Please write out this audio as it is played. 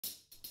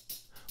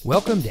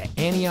Welcome to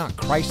Antioch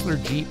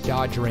Chrysler Jeep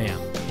Dodge Ram,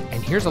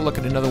 and here's a look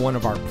at another one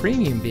of our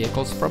premium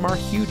vehicles from our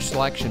huge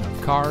selection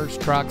of cars,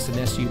 trucks, and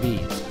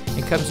SUVs.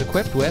 It comes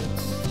equipped with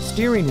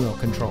steering wheel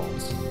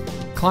controls,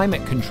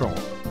 climate control,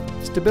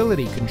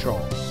 stability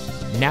control,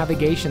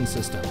 navigation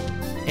system,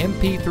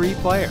 MP3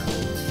 player,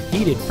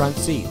 heated front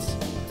seats,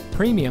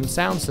 premium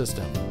sound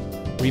system,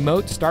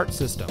 remote start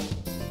system,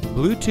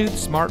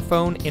 Bluetooth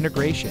smartphone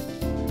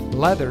integration,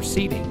 leather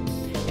seating,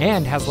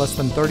 and has less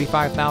than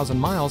 35,000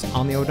 miles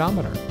on the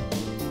odometer.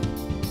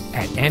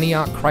 At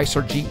Antioch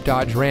Chrysler Jeep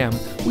Dodge Ram,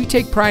 we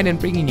take pride in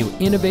bringing you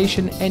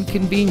innovation and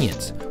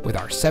convenience with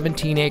our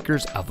 17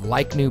 acres of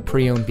like-new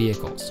pre-owned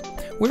vehicles.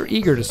 We're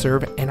eager to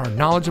serve, and our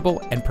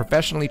knowledgeable and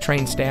professionally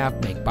trained staff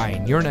make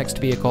buying your next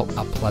vehicle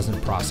a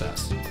pleasant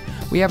process.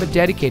 We have a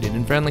dedicated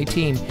and friendly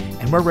team,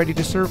 and we're ready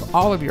to serve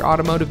all of your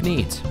automotive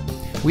needs.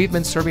 We've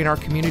been serving our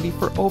community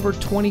for over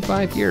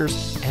 25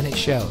 years, and it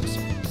shows.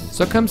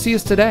 So come see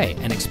us today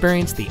and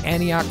experience the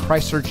Antioch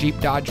Chrysler Jeep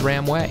Dodge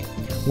Ram way.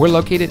 We're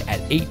located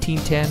at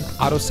 1810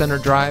 Auto Center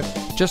Drive,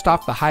 just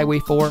off the Highway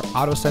 4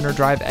 Auto Center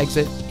Drive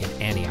exit